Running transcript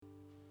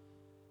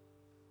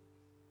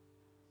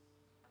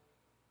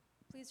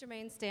Please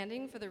remain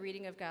standing for the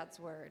reading of God's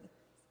Word.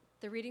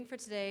 The reading for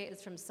today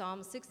is from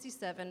Psalm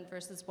 67,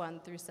 verses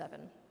 1 through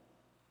 7.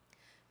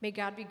 May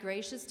God be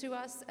gracious to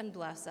us and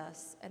bless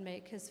us, and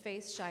make his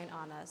face shine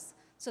on us,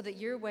 so that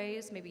your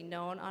ways may be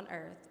known on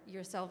earth,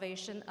 your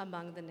salvation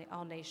among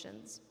all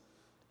nations.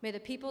 May the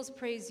peoples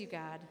praise you,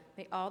 God.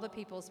 May all the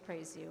peoples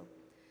praise you.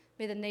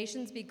 May the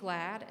nations be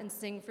glad and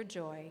sing for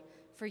joy,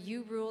 for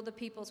you rule the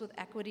peoples with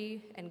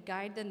equity and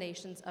guide the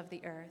nations of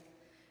the earth.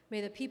 May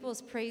the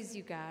peoples praise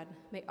you, God.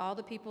 May all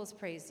the peoples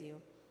praise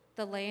you.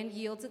 The land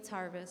yields its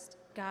harvest.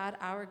 God,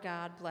 our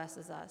God,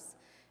 blesses us.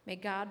 May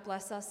God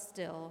bless us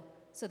still,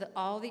 so that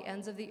all the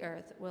ends of the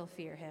earth will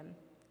fear him.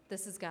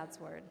 This is God's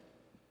word.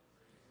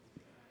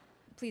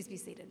 Please be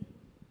seated.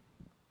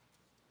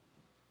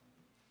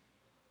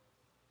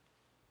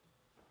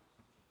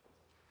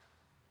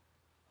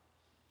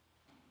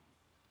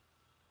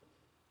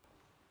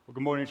 Well,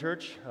 good morning,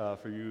 church.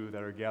 For you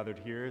that are gathered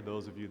here,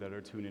 those of you that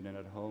are tuning in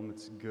at home,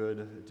 it's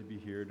good to be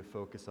here to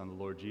focus on the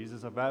Lord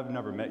Jesus. If I've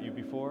never met you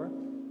before,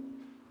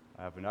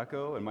 I have an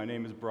echo, and my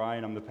name is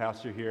Brian. I'm the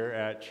pastor here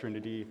at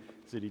Trinity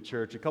City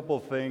Church. A couple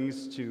of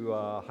things to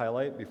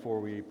highlight before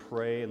we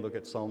pray and look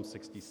at Psalm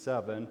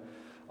 67.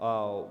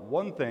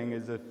 One thing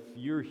is if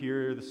you're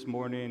here this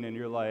morning and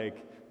you're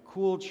like,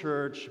 cool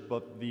church,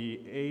 but the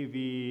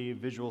AV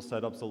visual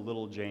setup's a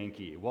little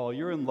janky. Well,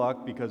 you're in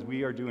luck because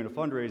we are doing a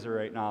fundraiser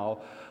right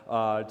now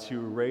to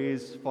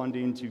raise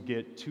funding to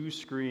get 2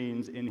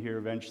 screens in here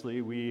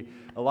eventually.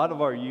 A lot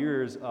of our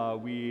years,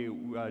 we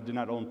did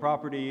not own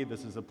property.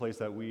 This is a place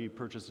that we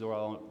purchased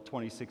around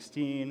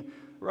 2016.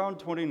 Around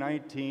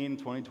 2019,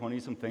 2020,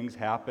 some things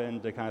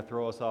happened to kind of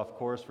throw us off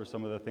course for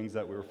some of the things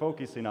that we were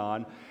focusing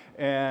on.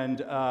 And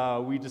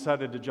we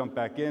decided to jump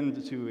back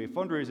into a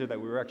fundraiser that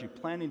we were actually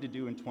planning to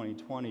do in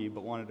 2020,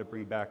 but wanted to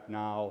bring back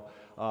now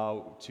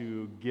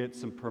to get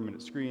some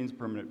permanent screens,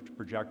 permanent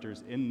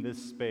projectors in this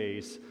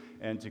space,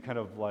 and to kind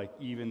of like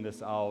even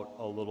this out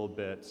a little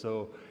bit.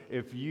 So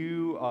if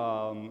you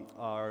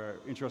are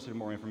interested in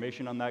more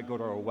information on that, go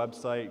to our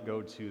website,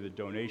 go to the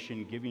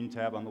donation giving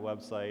tab on the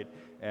website,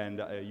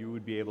 and you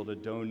would be able to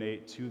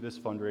donate to this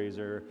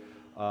fundraiser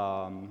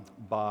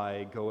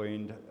by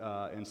going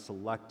and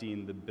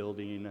selecting the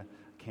building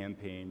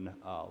campaign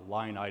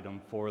line item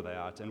for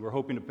that. And we're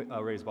hoping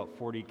to raise about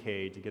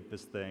 $40,000 to get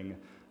this thing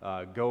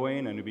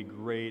going, and it'd be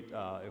great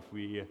if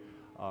we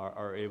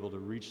are able to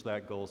reach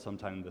that goal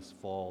sometime this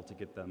fall to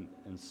get them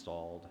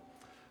installed.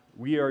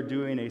 We are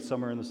doing a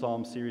Summer in the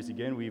Psalms series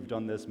again. We've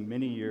done this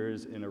many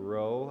years in a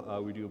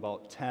row. We do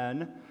about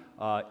 10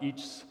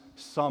 each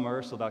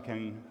summer, so that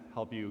can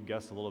help you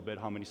guess a little bit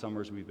how many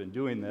summers we've been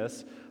doing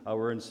this.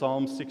 We're in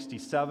Psalm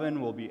 67.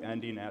 We'll be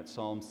ending at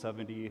Psalm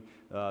 70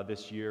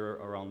 this year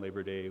around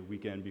Labor Day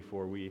weekend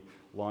before we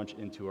launch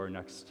into our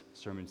next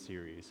sermon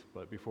series.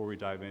 But before we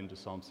dive into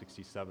Psalm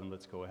 67,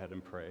 let's go ahead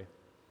and pray.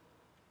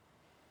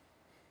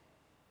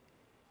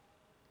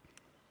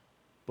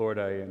 Lord,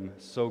 I am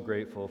so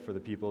grateful for the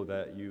people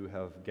that you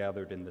have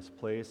gathered in this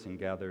place and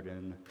gathered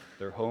in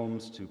their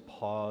homes to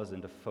pause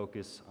and to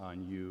focus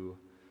on you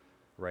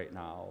right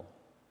now.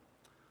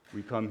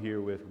 We come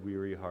here with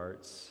weary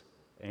hearts,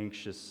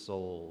 anxious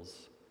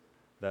souls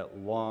that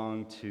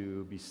long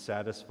to be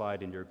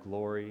satisfied in your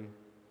glory,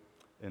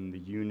 in the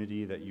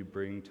unity that you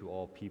bring to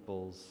all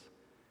peoples,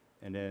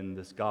 and in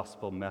this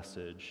gospel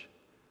message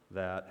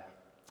that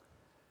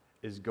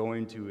is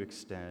going to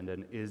extend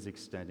and is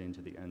extending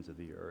to the ends of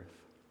the earth.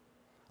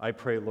 I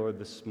pray, Lord,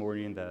 this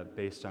morning that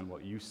based on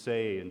what you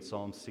say in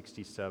Psalm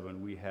 67,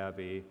 we have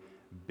a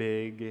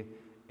big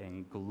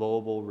and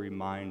global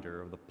reminder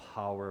of the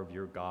power of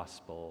your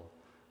gospel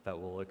that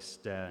will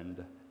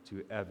extend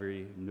to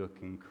every nook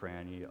and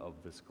cranny of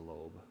this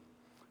globe.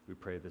 We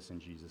pray this in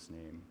Jesus'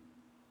 name.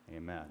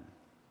 Amen.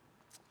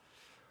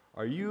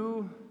 Are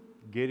you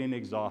getting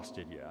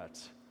exhausted yet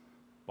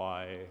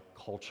by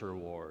culture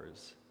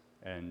wars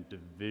and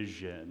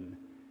division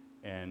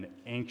and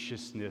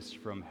anxiousness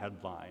from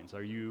headlines?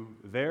 Are you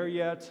there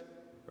yet,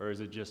 or is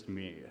it just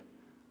me?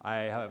 I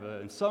have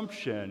an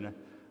assumption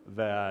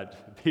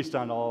that based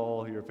on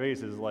all your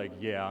faces, like,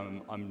 yeah,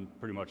 I'm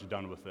pretty much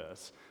done with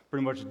this,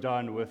 pretty much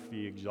done with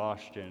the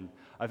exhaustion.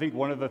 I think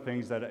one of the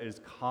things that is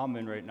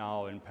common right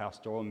now in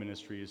pastoral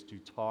ministry is to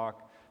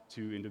talk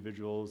to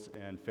individuals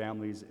and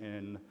families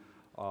in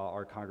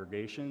our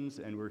congregations,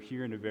 and we're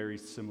hearing a very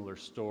similar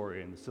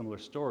story. And the similar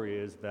story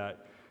is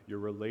that your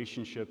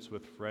relationships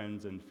with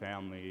friends and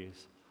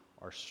families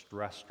are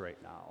stressed right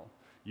now.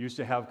 You used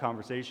to have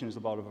conversations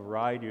about a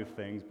variety of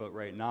things, but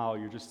right now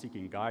you're just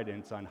seeking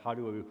guidance on how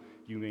do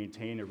you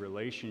maintain a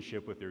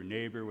relationship with your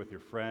neighbor, with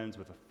your friends,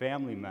 with a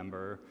family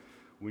member,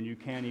 when you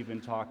can't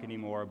even talk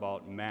anymore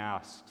about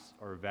masks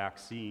or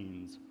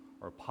vaccines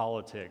or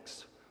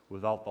politics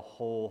without the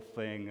whole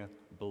thing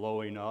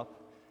blowing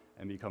up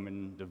and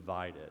becoming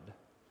divided.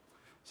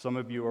 Some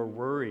of you are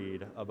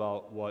worried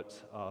about what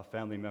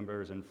family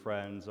members and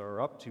friends are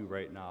up to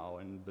right now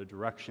and the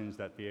directions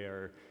that they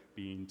are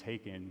being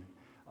taken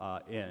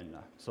in.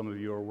 Some of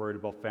you are worried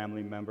about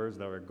family members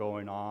that are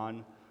going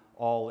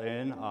all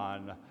in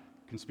on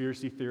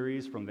conspiracy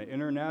theories from the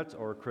internet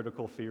or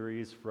critical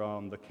theories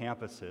from the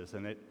campuses,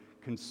 and it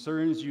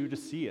concerns you to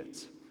see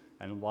it.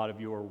 And a lot of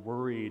you are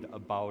worried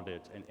about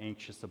it and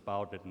anxious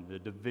about it and the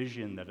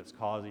division that it's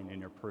causing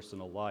in your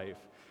personal life.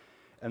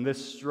 And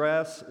this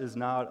stress is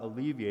not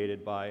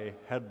alleviated by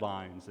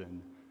headlines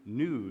and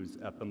news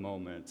at the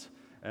moment.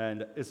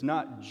 And it's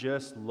not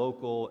just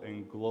local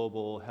and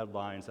global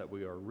headlines that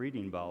we are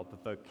reading about,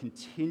 but the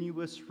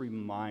continuous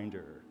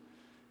reminder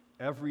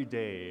every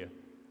day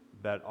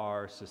that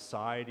our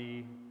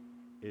society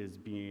is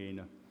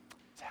being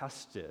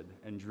tested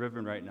and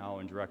driven right now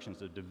in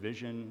directions of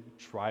division,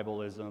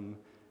 tribalism,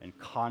 and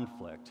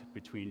conflict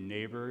between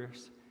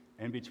neighbors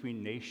and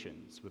between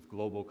nations, with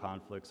global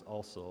conflicts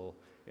also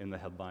in the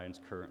headlines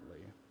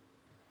currently.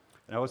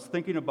 And I was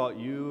thinking about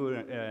you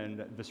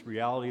and this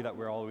reality that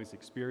we're always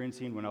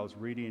experiencing when I was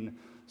reading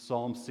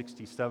Psalm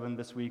 67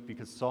 this week,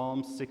 because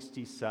Psalm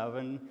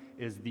 67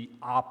 is the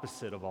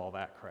opposite of all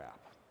that crap.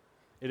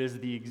 It is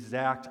the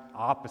exact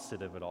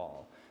opposite of it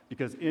all.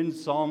 Because in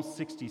Psalm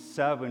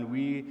 67,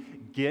 we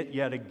get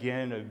yet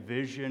again a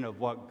vision of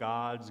what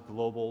God's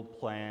global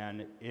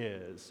plan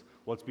is,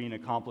 what's being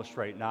accomplished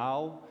right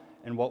now,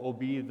 and what will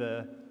be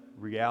the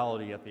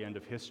reality at the end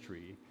of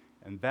history.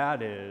 And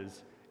that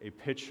is a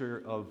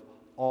picture of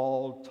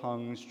all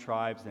tongues,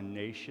 tribes, and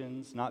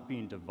nations not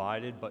being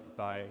divided,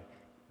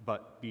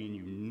 but being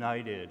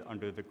united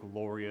under the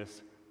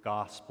glorious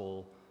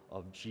gospel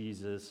of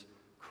Jesus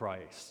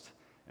Christ.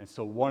 And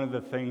so one of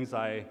the things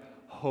I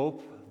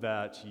hope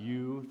that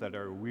you that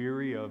are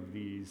weary of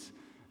these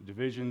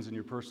divisions in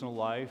your personal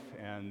life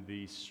and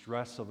the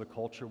stress of the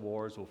culture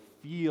wars will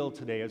feel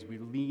today as we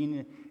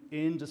lean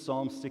into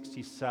Psalm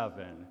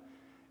 67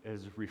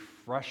 is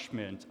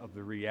refreshment of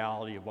the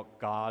reality of what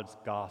God's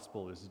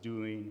gospel is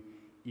doing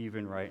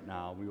even right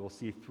now. We will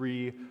see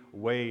 3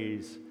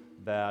 ways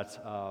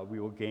that we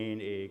will gain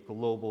a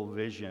global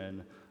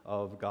vision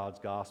of God's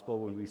gospel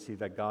when we see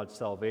that God's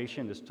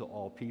salvation is to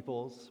all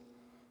peoples,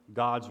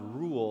 God's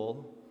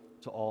rule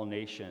to all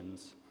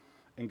nations,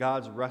 and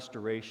God's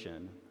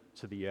restoration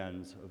to the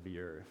ends of the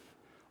earth.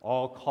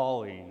 All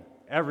calling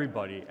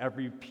everybody,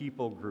 every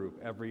people group,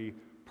 every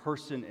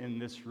person in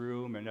this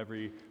room, and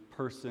every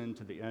person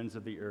to the ends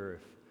of the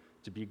earth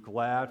to be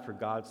glad for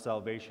God's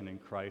salvation in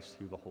Christ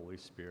through the Holy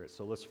Spirit.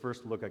 So let's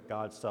first look at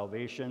God's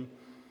salvation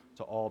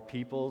to all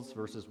peoples,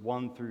 verses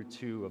 1 through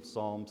 2 of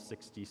Psalm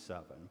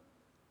 67.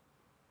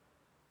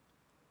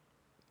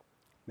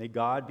 May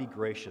God be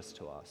gracious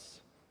to us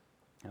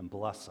and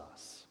bless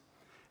us,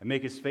 and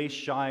make his face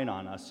shine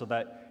on us, so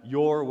that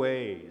your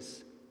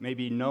ways may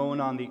be known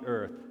on the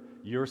earth,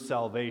 your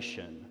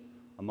salvation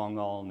among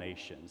all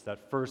nations.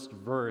 That first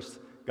verse,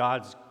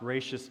 God's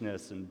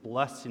graciousness and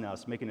blessing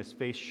us, making his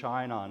face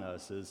shine on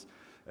us,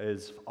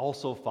 is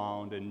also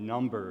found in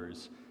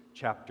Numbers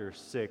chapter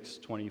 6,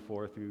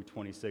 24 through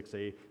 26,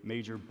 a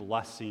major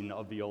blessing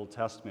of the Old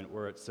Testament,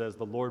 where it says,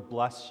 "The Lord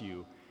bless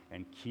you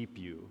and keep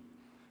you.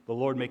 The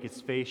Lord make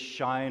his face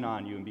shine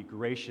on you and be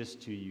gracious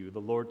to you.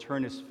 The Lord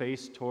turn his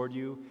face toward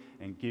you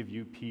and give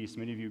you peace."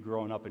 Many of you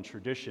growing up in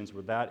traditions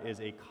where that is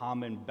a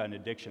common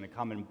benediction, a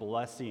common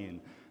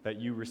blessing that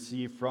you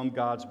receive from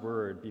God's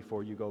word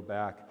before you go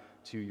back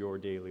to your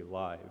daily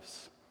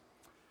lives.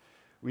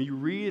 When you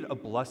read a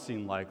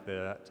blessing like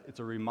that, it's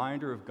a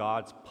reminder of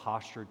God's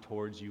posture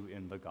towards you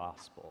in the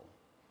gospel.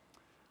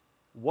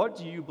 What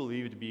do you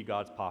believe to be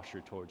God's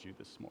posture towards you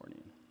this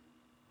morning?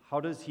 How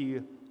does he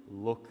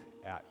look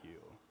at you?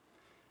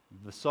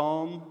 The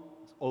Psalm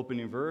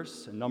opening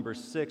verse in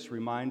Numbers 6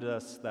 remind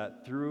us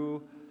that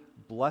through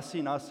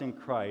blessing us in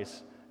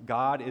Christ,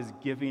 God is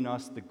giving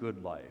us the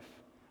good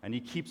life, and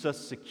he keeps us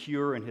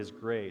secure in his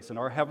grace. And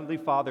our Heavenly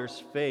Father's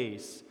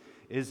face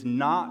is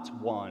not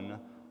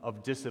one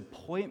of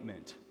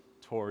disappointment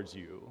towards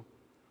you,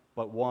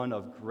 but one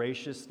of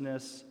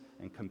graciousness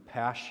and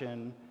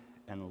compassion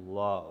and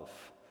love.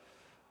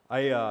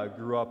 I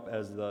grew up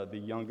as the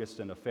youngest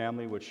in a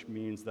family, which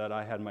means that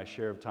I had my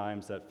share of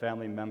times that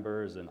family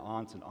members and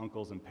aunts and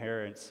uncles and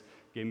parents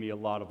gave me a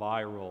lot of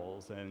eye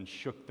rolls and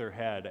shook their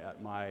head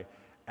at my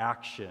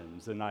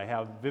actions. And I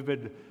have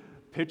vivid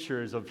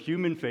pictures of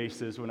human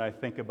faces when I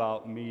think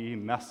about me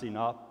messing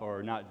up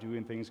or not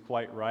doing things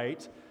quite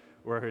right,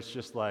 where it's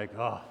just like,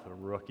 oh, the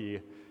rookie,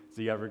 is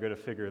he ever going to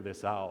figure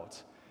this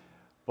out?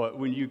 But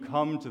when you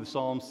come to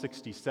Psalm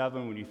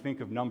 67, when you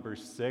think of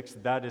Numbers 6,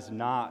 that is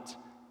not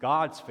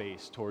God's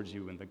face towards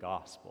you in the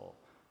gospel.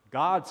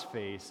 God's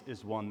face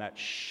is one that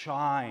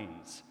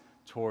shines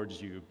towards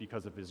you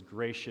because of his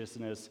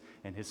graciousness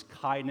and his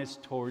kindness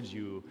towards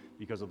you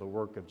because of the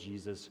work of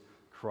Jesus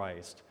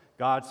Christ.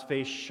 God's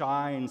face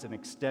shines and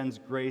extends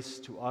grace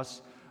to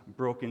us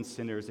broken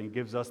sinners and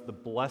gives us the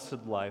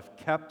blessed life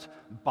kept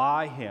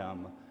by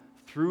him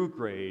through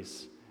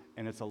grace,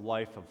 and it's a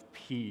life of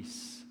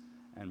peace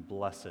and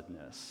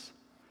blessedness.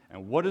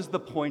 And what is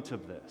the point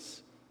of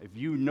this? If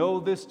you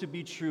know this to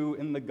be true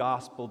in the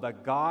gospel,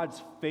 that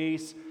God's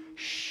face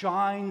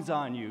shines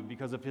on you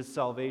because of his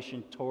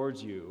salvation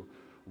towards you,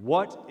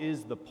 what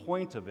is the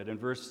point of it? And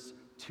verse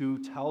 2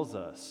 tells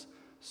us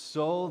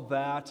so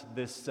that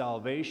this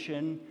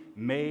salvation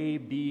may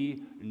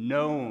be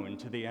known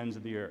to the ends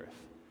of the earth,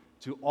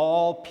 to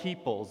all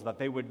peoples, that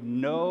they would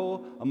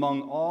know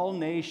among all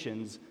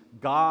nations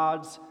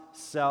God's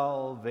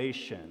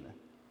salvation.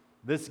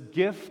 This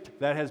gift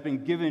that has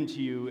been given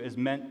to you is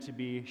meant to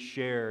be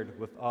shared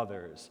with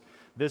others.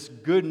 This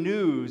good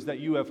news that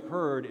you have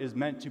heard is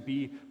meant to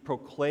be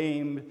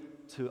proclaimed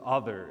to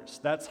others.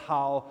 That's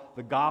how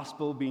the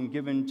gospel being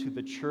given to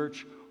the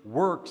church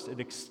works. It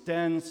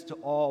extends to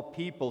all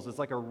peoples. It's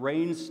like a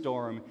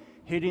rainstorm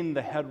hitting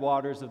the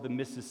headwaters of the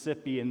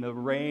Mississippi, and the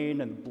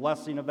rain and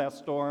blessing of that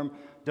storm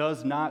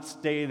does not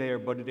stay there,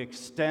 but it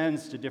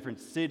extends to different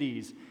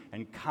cities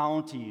and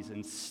counties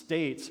and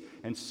states.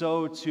 And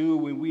so too,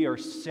 when we are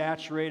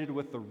saturated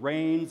with the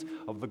rains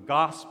of the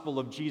gospel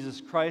of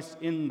Jesus Christ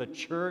in the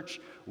church,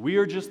 we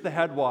are just the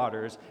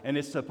headwaters, and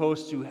it's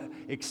supposed to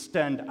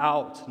extend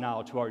out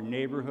now to our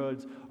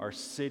neighborhoods, our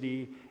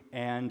city,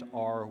 and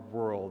our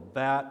world.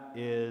 That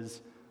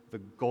is the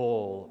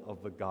goal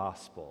of the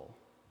gospel.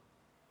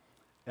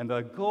 And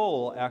the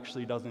goal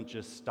actually doesn't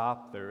just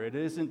stop there. It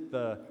isn't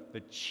the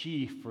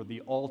chief or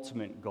the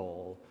ultimate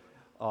goal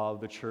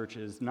of the church.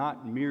 It is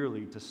not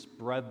merely to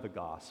spread the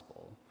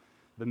gospel.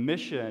 The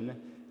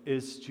mission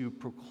is to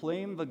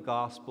proclaim the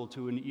gospel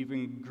to an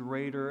even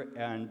greater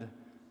end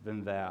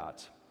than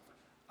that.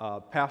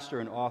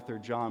 Pastor and author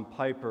John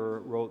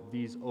Piper wrote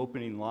these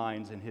opening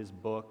lines in his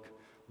book,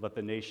 Let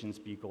the Nations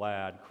Be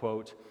Glad,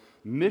 quote,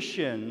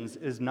 "Missions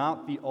is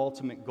not the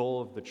ultimate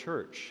goal of the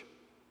church.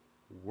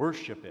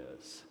 Worship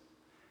is.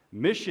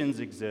 Missions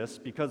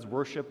exist because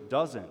worship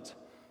doesn't.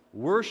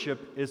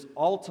 Worship is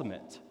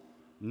ultimate,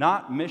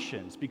 not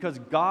missions, because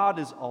God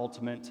is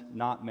ultimate,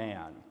 not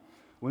man.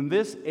 When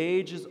this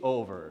age is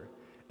over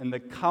and the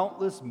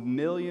countless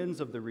millions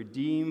of the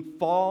redeemed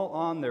fall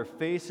on their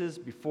faces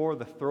before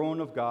the throne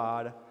of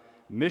God,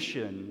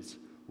 missions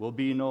will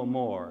be no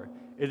more.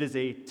 It is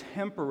a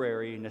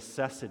temporary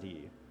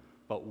necessity,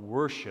 but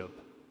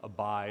worship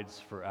abides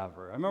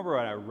forever." I remember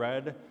when I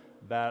read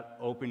that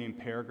opening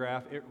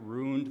paragraph, it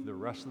ruined the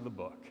rest of the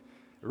book.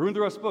 It ruined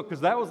the rest of the book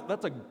because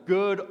that's a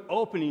good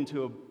opening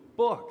to a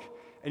book.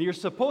 And you're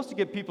supposed to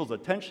get people's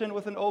attention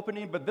with an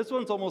opening, but this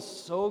one's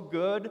almost so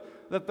good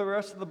that the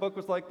rest of the book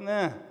was like,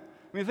 nah. I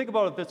mean, think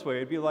about it this way.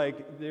 It'd be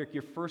like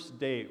your first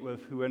date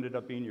with who ended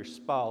up being your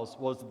spouse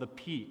was the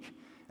peak,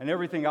 and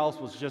everything else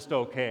was just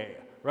okay,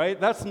 right?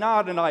 That's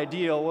not an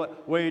ideal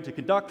way to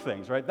conduct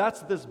things, right?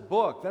 That's this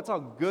book. That's how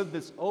good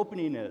this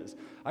opening is.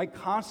 I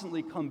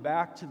constantly come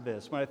back to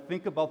this when I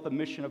think about the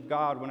mission of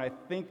God, when I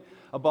think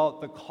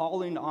about the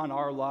calling on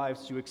our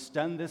lives to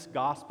extend this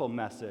gospel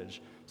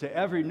message to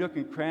every nook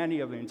and cranny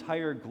of the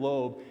entire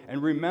globe,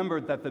 and remember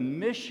that the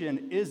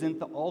mission isn't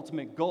the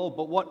ultimate goal,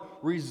 but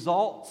what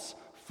results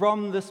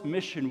from this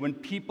mission when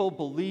people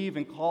believe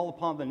and call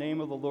upon the name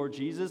of the Lord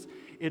Jesus,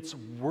 it's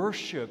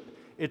worship.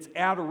 It's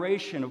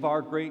adoration of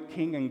our great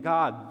King and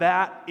God.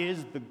 That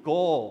is the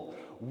goal.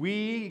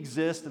 We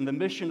exist, and the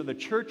mission of the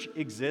church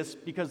exists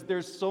because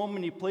there's so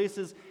many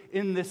places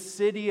in this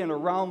city and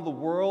around the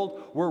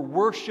world where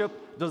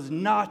worship does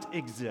not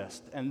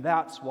exist, and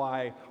that's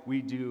why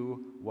we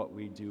do what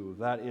we do.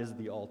 That is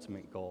the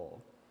ultimate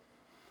goal.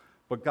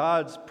 But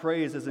God's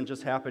praise isn't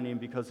just happening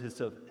because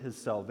of his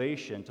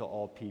salvation to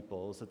all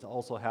peoples. It's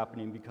also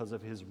happening because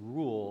of his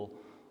rule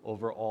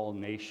over all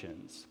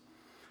nations.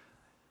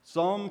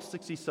 Psalm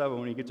 67,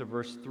 when you get to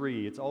verse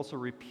 3, it's also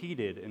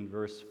repeated in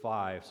verse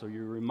 5. So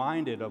you're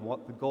reminded of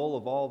what the goal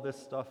of all this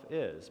stuff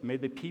is. May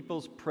the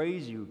peoples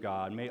praise you,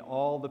 God. May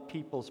all the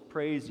peoples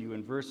praise you.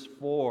 In verse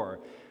 4,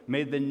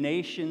 may the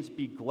nations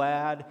be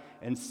glad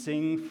and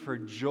sing for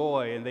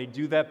joy. And they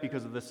do that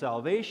because of the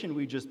salvation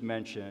we just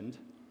mentioned,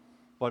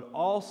 but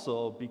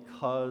also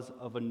because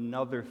of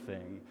another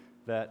thing,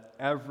 that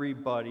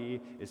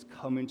everybody is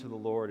coming to the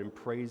Lord and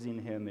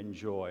praising him in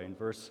joy. In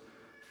verse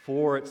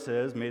 4, it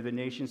says, may the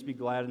nations be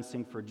glad and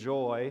sing for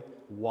joy.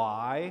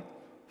 Why?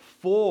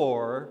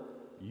 For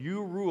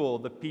you rule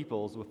the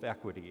peoples with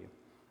equity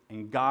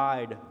and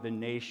guide the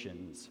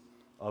nations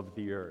of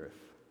the earth.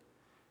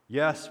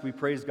 Yes, we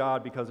praise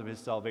God because of his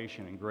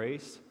salvation and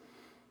grace,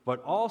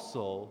 but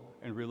also,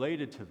 and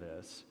related to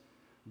this,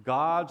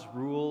 God's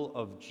rule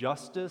of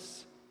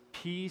justice,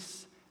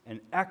 peace,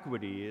 and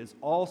equity is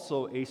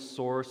also a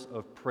source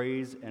of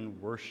praise and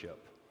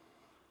worship.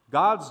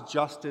 God's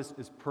justice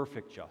is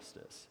perfect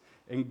justice.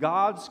 In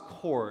God's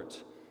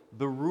court,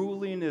 the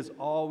ruling is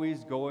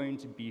always going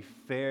to be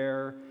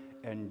fair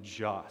and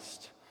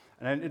just.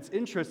 And it's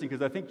interesting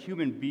because I think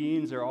human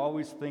beings are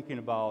always thinking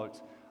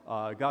about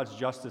God's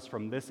justice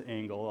from this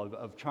angle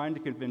of trying to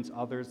convince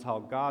others how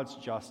God's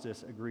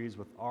justice agrees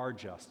with our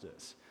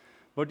justice.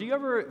 But do you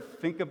ever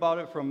think about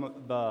it from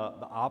the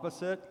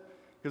opposite?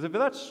 Because if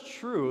that's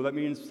true, that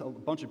means a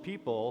bunch of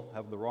people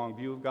have the wrong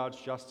view of God's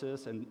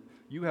justice, and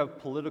you have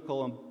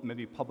political and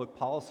maybe public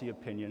policy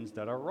opinions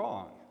that are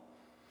wrong.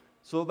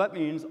 So that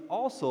means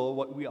also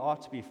what we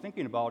ought to be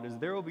thinking about is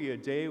there will be a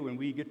day when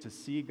we get to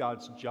see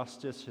God's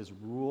justice, his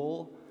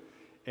rule,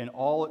 in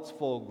all its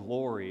full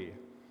glory.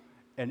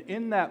 And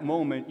in that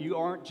moment, you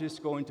aren't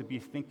just going to be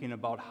thinking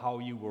about how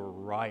you were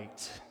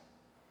right.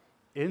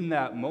 In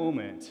that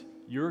moment,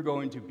 you're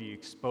going to be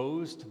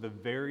exposed to the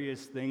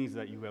various things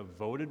that you have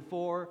voted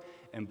for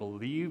and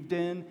believed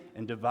in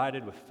and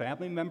divided with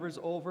family members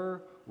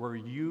over where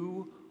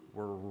you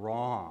were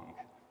wrong.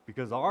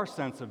 Because our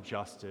sense of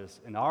justice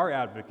and our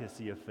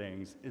advocacy of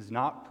things is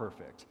not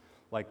perfect,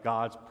 like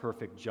God's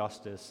perfect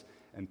justice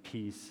and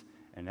peace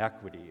and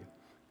equity.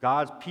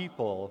 God's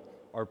people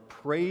are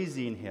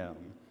praising him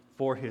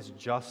for his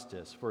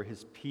justice, for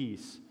his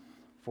peace,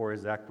 for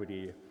his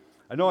equity.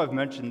 I know I've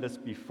mentioned this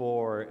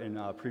before in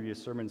a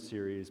previous sermon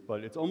series,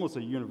 but it's almost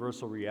a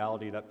universal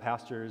reality that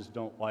pastors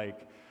don't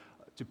like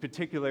to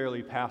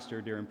particularly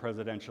pastor during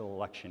presidential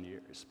election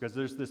years, because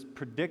there's this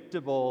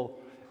predictable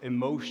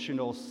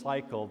emotional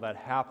cycle that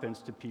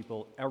happens to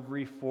people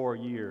every 4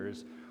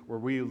 years where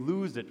we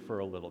lose it for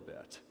a little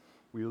bit.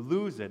 We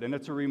lose it, and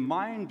it's a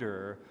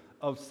reminder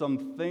of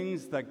some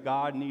things that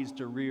God needs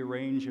to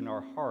rearrange in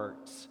our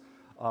hearts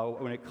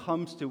when it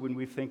comes to when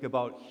we think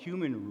about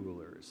human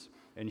rulers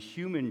and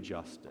human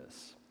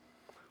justice.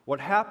 What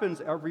happens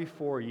every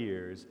 4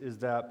 years is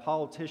that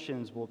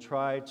politicians will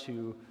try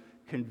to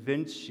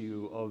convince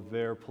you of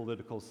their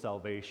political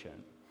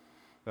salvation,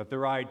 that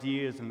their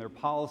ideas and their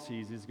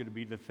policies is going to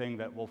be the thing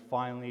that will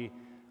finally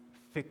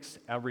fix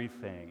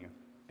everything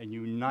and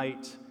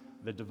unite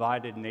the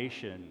divided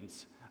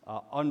nations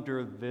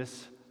under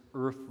this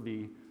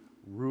earthly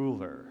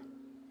ruler.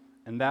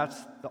 And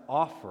that's the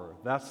offer,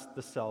 that's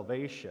the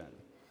salvation.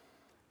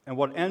 And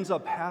what ends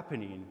up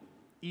happening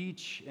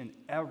each and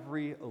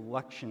every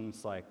election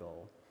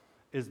cycle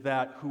is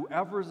that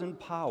whoever's in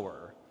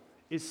power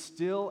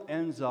still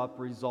ends up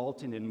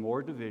resulting in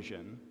more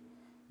division,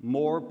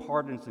 more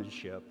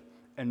partisanship,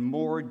 and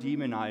more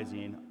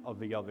demonizing of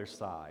the other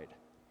side.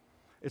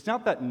 It's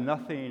not that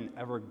nothing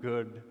ever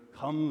good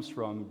comes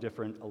from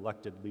different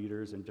elected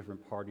leaders and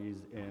different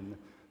parties in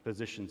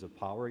positions of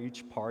power.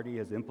 Each party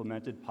has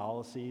implemented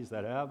policies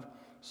that have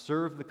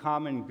served the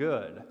common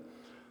good.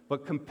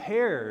 But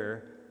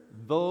compare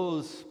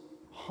those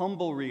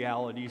humble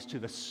realities to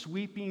the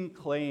sweeping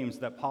claims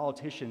that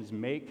politicians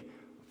make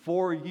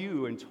for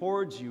you and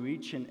towards you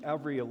each and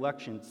every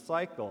election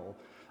cycle.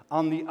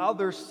 On the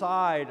other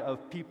side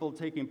of people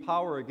taking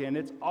power again,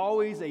 it's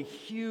always a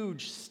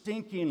huge,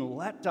 stinking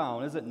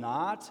letdown, is it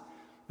not?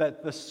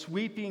 That the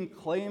sweeping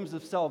claims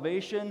of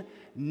salvation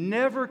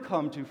never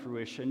come to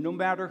fruition, no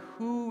matter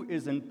who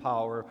is in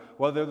power,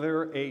 whether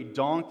they're a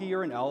donkey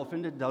or an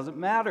elephant, it doesn't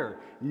matter.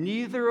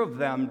 Neither of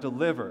them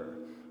deliver.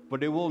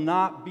 But it will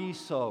not be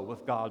so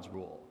with God's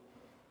rule.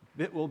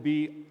 It will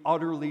be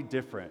utterly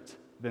different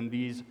than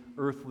these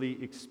earthly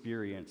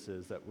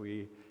experiences that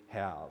we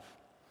have.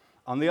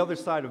 On the other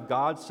side of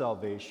God's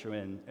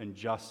salvation and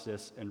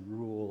justice and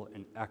rule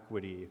and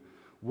equity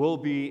will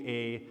be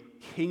a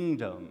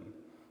kingdom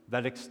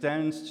that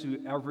extends to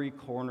every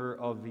corner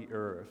of the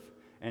earth,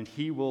 and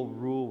he will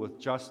rule with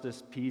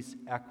justice, peace,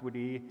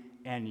 equity,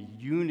 and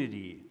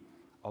unity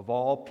of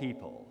all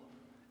people.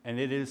 And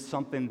it is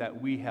something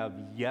that we have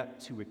yet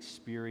to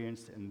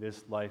experience in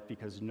this life,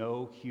 because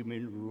no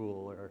human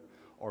ruler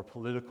or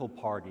political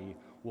party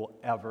will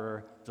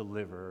ever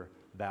deliver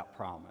that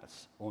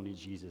promise. Only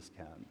Jesus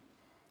can.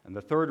 And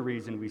the third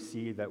reason we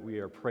see that we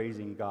are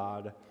praising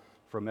God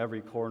from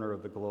every corner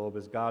of the globe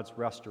is God's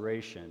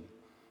restoration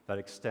that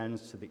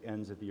extends to the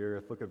ends of the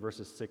earth. Look at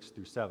verses 6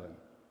 through 7.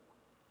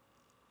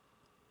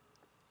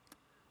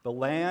 The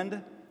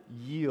land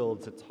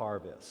yields its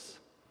harvest.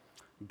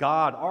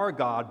 God, our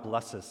God,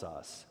 blesses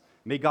us.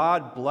 May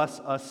God bless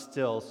us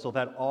still, so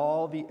that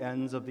all the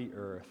ends of the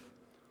earth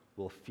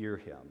will fear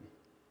him.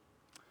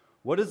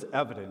 What is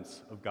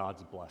evidence of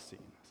God's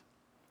blessings?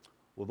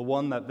 Well, the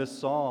one that this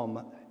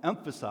psalm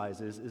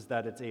emphasizes is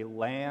that it's a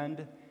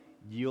land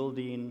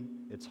yielding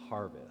its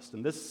harvest.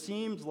 And this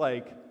seems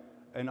like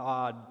an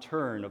odd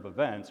turn of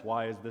events.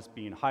 Why is this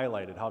being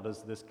highlighted? How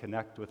does this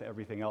connect with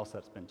everything else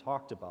that's been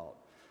talked about?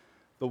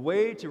 The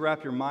way to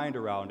wrap your mind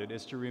around it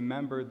is to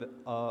remember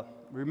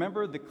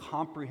the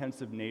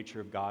comprehensive nature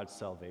of God's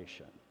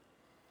salvation.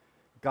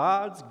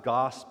 God's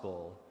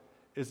gospel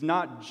is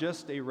not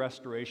just a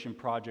restoration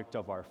project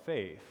of our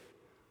faith,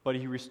 but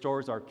he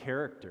restores our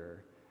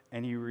character,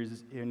 and he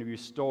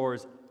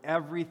restores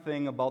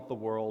everything about the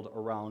world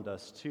around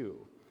us too.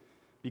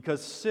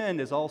 Because sin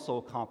is also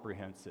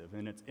comprehensive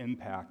in its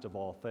impact of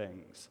all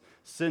things.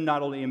 Sin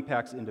not only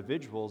impacts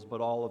individuals,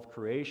 but all of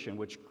creation,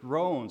 which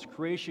groans.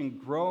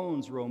 Creation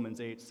groans, Romans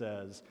 8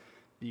 says,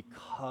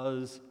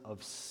 because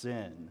of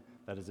sin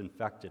that has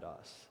infected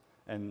us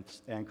and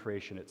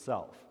creation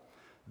itself.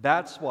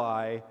 That's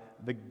why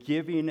the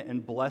giving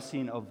and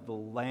blessing of the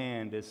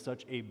land is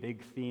such a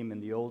big theme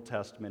in the Old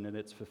Testament, and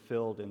it's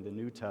fulfilled in the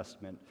New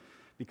Testament.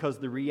 Because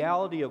the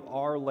reality of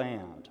our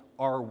land,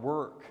 our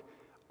work,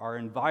 our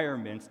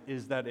environments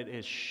is that it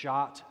is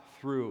shot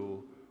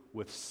through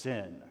with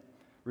sin.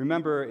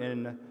 Remember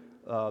in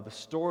the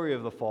story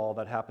of the fall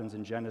that happens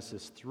in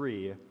Genesis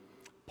 3,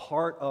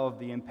 part of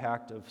the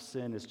impact of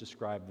sin is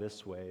described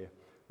this way,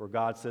 where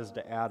God says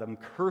to Adam,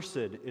 "Cursed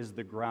is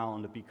the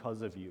ground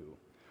because of you.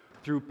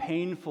 Through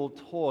painful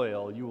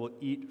toil you will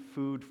eat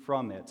food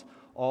from it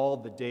all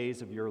the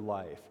days of your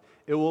life.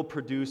 It will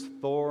produce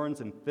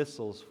thorns and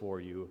thistles for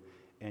you,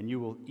 and you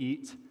will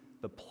eat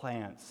the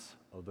plants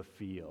of the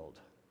field."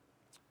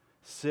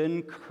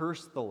 Sin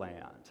cursed the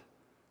land,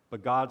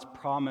 but God's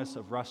promise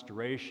of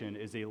restoration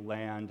is a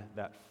land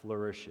that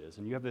flourishes.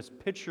 And you have this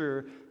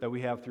picture that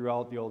we have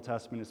throughout the Old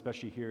Testament,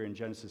 especially here in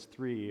Genesis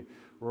 3,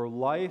 where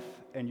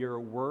life and your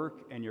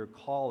work and your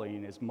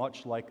calling is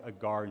much like a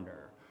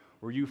gardener,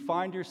 where you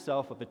find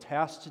yourself with a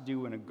task to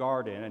do in a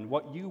garden, and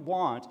what you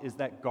want is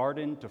that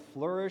garden to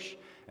flourish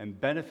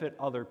and benefit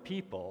other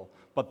people.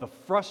 But the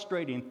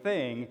frustrating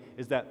thing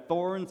is that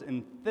thorns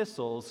and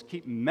thistles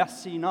keep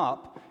messing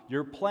up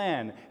your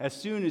plan. As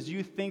soon as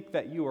you think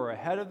that you are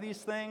ahead of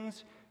these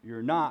things,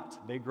 you're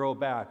not. They grow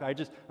back.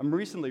 I'm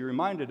recently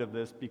reminded of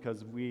this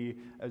because we,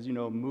 as you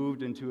know,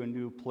 moved into a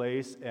new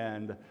place,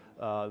 and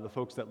the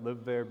folks that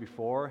lived there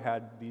before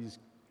had these,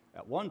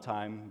 at one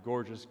time,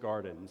 gorgeous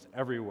gardens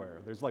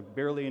everywhere. There's like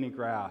barely any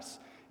grass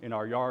in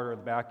our yard or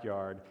the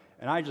backyard.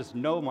 And I just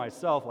know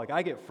myself, like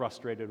I get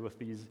frustrated with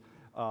these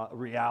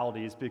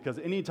realities, because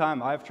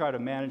anytime I've tried to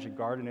manage a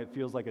garden, it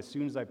feels like as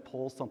soon as I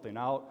pull something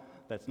out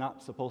that's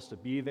not supposed to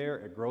be there,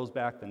 it grows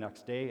back the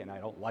next day, and I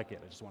don't like it.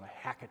 I just want to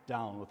hack it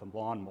down with a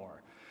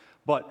lawnmower.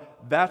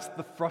 But that's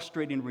the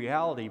frustrating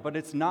reality. But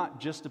it's not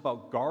just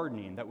about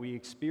gardening that we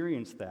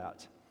experience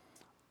that.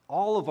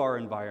 All of our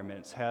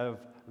environments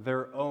have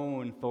their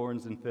own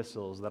thorns and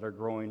thistles that are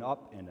growing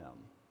up in them.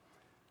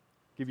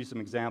 I'll give you some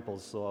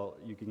examples so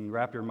you can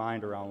wrap your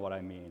mind around what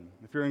I mean.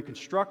 If you're in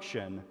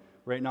construction,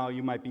 right now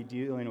you might be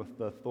dealing with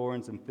the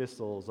thorns and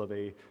thistles of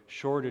a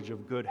shortage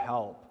of good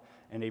help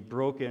and a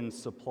broken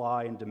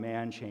supply and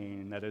demand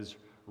chain that is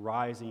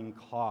rising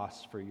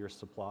costs for your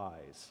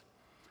supplies.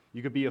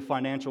 You could be a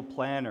financial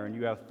planner and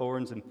you have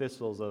thorns and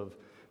thistles of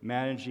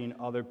managing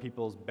other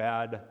people's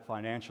bad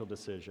financial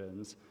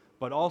decisions,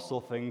 but also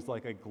things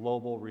like a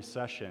global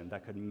recession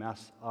that could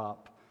mess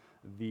up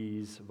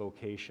these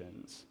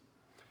vocations.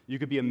 You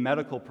could be a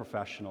medical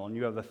professional and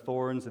you have the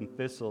thorns and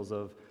thistles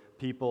of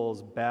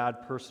people's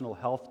bad personal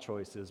health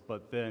choices,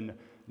 but then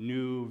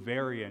new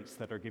variants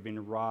that are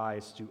giving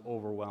rise to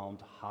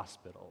overwhelmed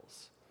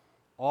hospitals.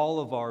 All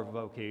of our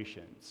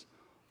vocations,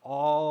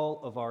 all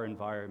of our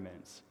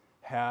environments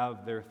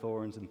have their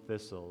thorns and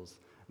thistles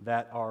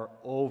that are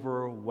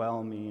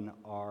overwhelming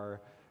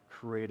our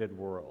created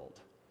world.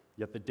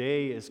 Yet the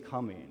day is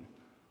coming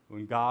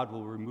when God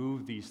will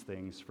remove these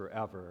things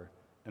forever,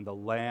 and the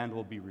land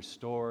will be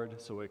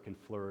restored so it can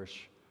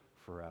flourish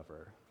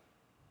forever.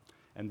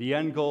 And the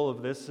end goal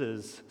of this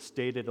is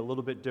stated a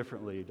little bit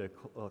differently to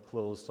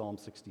close Psalm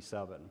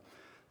 67.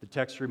 The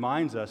text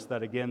reminds us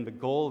that, again, the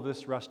goal of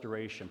this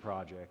restoration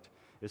project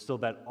is so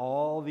that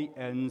all the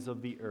ends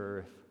of the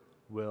earth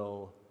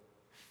will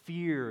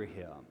fear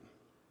him.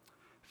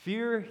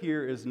 Fear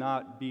here is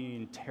not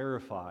being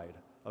terrified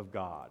of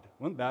God.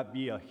 Wouldn't that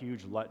be a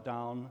huge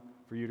letdown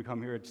for you to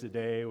come here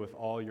today with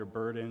all your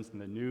burdens? And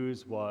the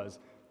news was,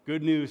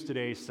 good news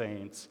today,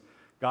 saints.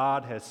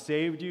 God has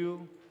saved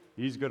you.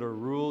 He's going to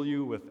rule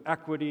you with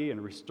equity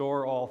and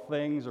restore all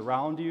things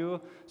around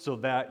you so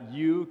that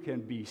you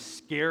can be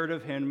scared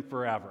of him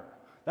forever.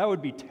 That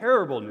would be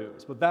terrible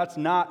news, but that's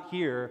not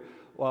here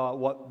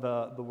what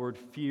the word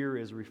fear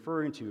is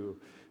referring to.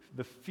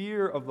 The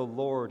fear of the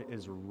Lord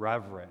is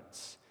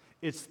reverence.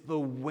 It's the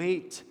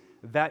weight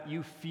that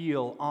you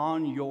feel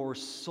on your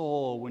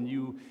soul when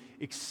you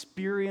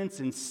experience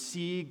and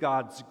see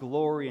God's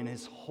glory and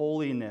his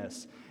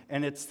holiness.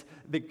 And it's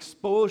the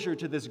exposure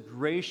to this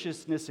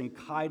graciousness and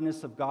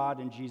kindness of God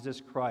in Jesus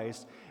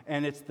Christ.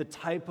 And it's the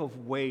type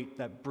of weight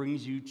that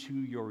brings you to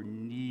your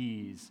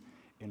knees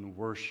in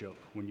worship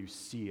when you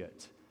see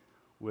it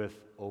with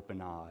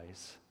open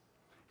eyes.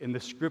 In the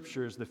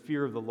scriptures, the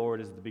fear of the Lord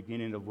is the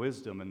beginning of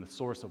wisdom and the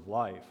source of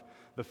life.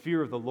 The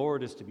fear of the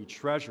Lord is to be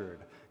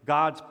treasured.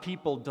 God's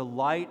people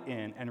delight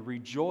in and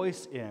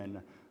rejoice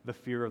in the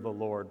fear of the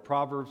Lord.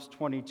 Proverbs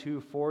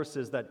 22:4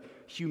 says that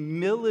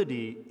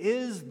humility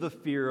is the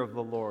fear of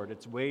the Lord.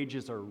 Its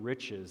wages are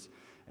riches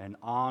and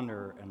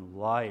honor and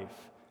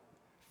life.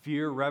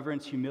 Fear,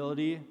 reverence,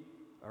 humility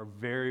are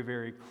very,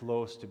 very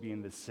close to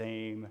being the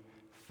same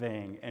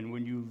thing. And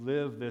when you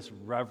live this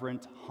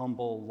reverent,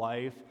 humble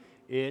life,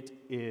 it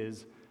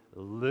is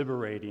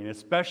liberating,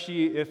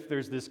 especially if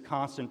there's this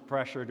constant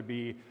pressure to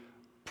be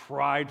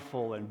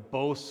prideful and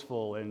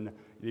boastful in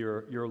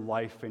your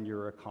life and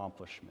your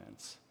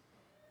accomplishments.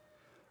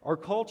 Our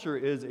culture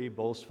is a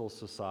boastful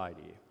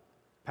society.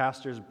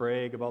 Pastors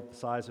brag about the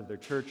size of their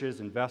churches,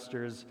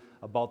 investors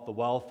about the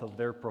wealth of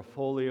their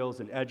portfolios,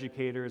 and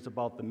educators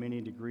about the many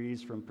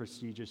degrees from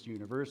prestigious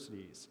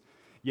universities.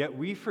 Yet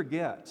we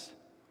forget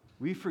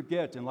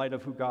in light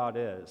of who God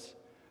is,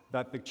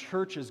 that the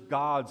church is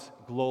God's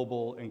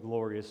global and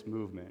glorious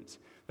movement,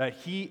 that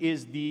he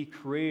is the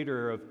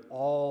creator of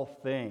all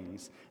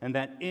things, and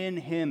that in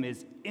him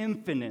is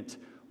infinite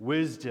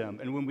wisdom.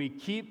 And when we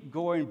keep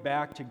going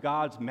back to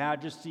God's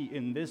majesty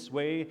in this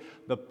way,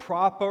 the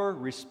proper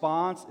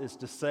response is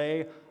to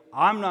say,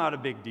 I'm not a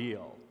big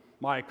deal.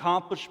 My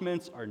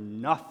accomplishments are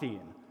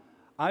nothing.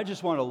 I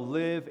just want to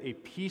live a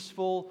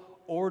peaceful,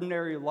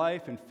 ordinary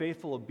life in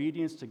faithful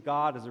obedience to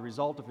God as a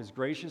result of His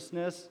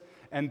graciousness,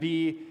 and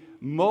be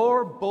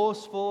more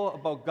boastful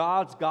about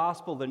God's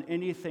gospel than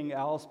anything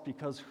else,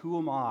 because who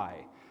am I?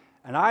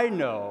 And I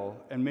know,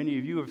 and many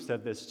of you have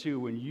said this too,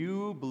 when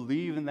you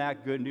believe in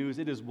that good news,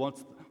 it is one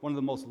of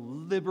the most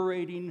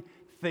liberating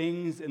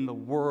things in the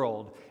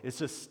world, is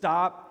to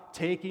stop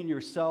taking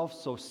yourself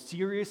so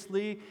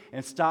seriously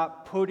and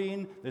stop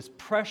putting this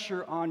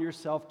pressure on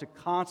yourself to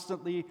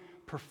constantly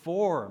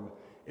perform.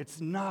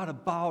 It's not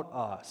about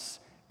us.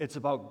 It's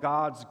about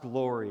God's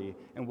glory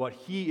and what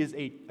He is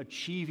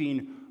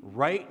achieving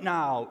right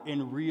now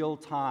in real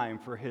time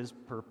for His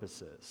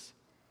purposes.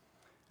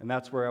 And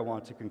that's where I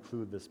want to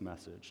conclude this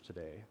message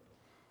today,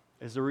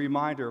 is a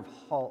reminder of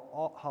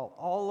how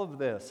all of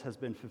this has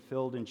been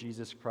fulfilled in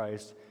Jesus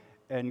Christ.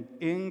 And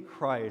in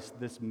Christ,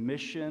 this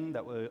mission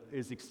that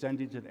is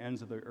extended to the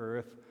ends of the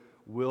earth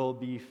will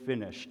be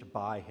finished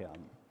by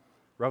Him.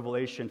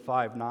 Revelation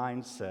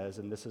 5:9 says,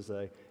 and this is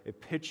a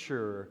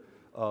picture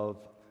of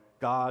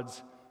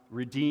God's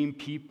redeemed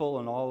people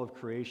and all of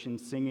creation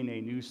singing a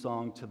new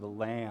song to the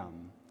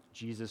Lamb,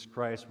 Jesus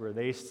Christ, where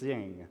they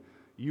sing,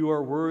 "You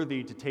are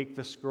worthy to take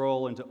the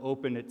scroll and to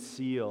open its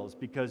seals,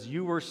 because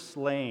you were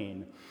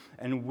slain,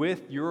 and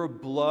with your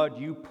blood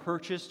you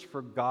purchased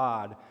for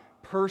God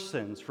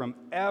persons from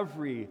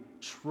every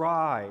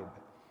tribe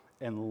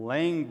and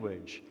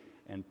language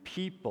and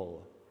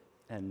people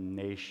and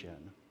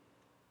nation."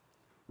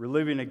 We're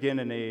living again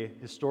in a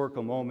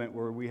historical moment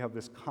where we have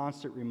this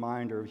constant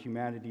reminder of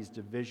humanity's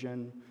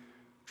division,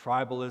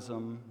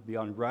 tribalism, the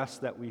unrest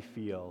that we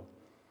feel.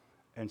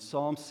 And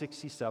Psalm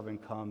 67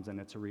 comes, and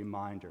it's a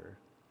reminder.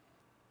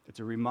 It's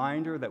a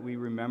reminder that we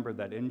remember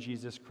that in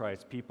Jesus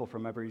Christ, people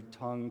from every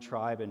tongue,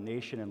 tribe, and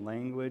nation and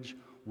language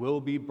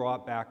will be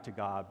brought back to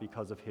God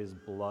because of His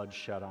blood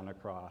shed on a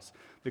cross.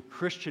 The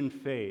Christian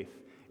faith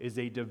is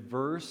a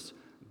diverse,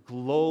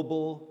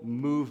 global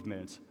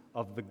movement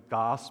of the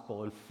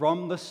gospel. And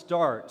from the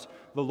start,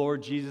 the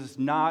Lord Jesus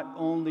not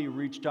only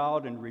reached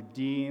out and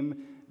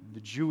redeemed the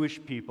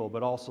Jewish people,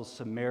 but also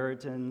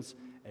Samaritans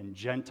and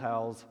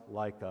Gentiles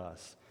like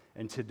us.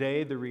 And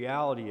today, the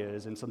reality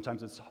is, and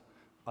sometimes it's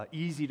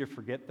easy to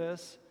forget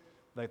this,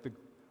 like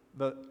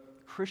the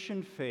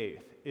Christian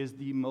faith is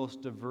the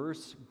most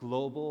diverse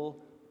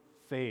global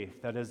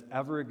faith that has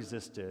ever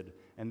existed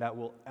and that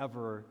will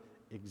ever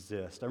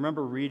exist. I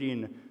remember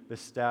reading the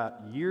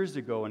stat years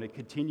ago, and it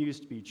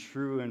continues to be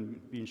true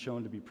and being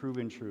shown to be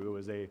proven true. It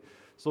was a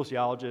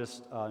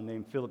sociologist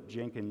named Philip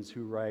Jenkins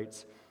who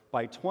writes,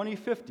 by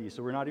 2050,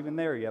 so we're not even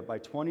there yet, by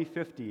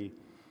 2050,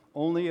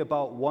 only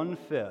about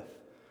 1/5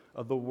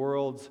 of the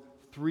world's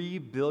 3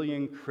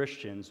 billion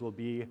Christians will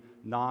be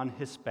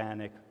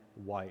non-Hispanic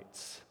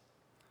whites.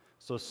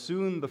 So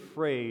soon the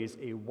phrase,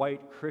 a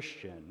white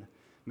Christian,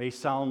 may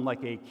sound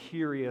like a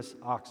curious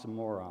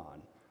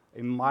oxymoron,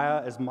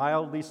 as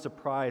mildly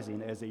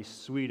surprising as a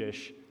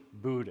Swedish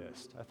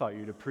Buddhist. I thought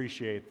you'd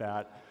appreciate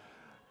that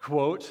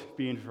quote,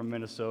 being from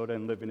Minnesota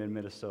and living in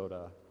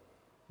Minnesota.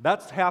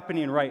 That's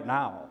happening right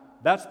now.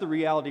 That's the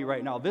reality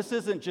right now. This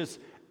isn't just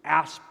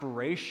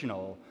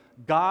aspirational.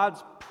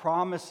 God's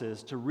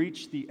promises to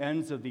reach the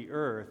ends of the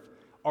earth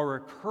are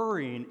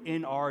occurring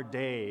in our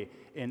day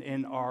and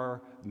in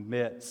our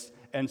midst.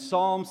 And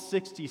Psalm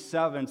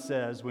 67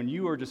 says, when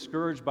you are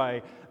discouraged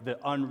by the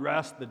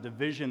unrest, the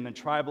division, the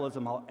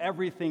tribalism, how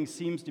everything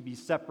seems to be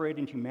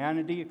separating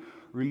humanity,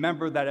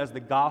 remember that as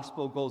the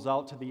gospel goes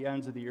out to the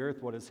ends of the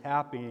earth, what is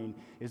happening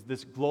is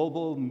this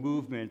global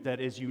movement that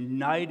is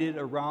united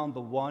around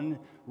the one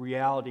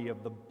reality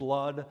of the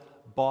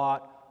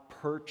blood-bought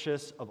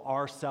purchase of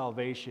our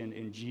salvation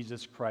in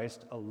Jesus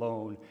Christ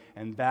alone.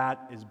 And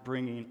that is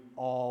bringing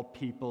all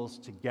peoples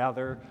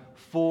together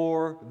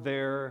for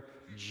their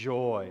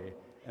joy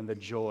and the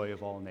joy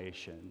of all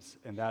nations.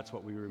 And that's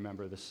what we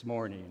remember this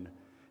morning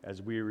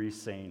as weary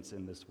saints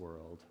in this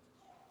world.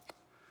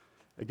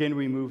 Again,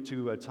 we move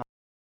to a time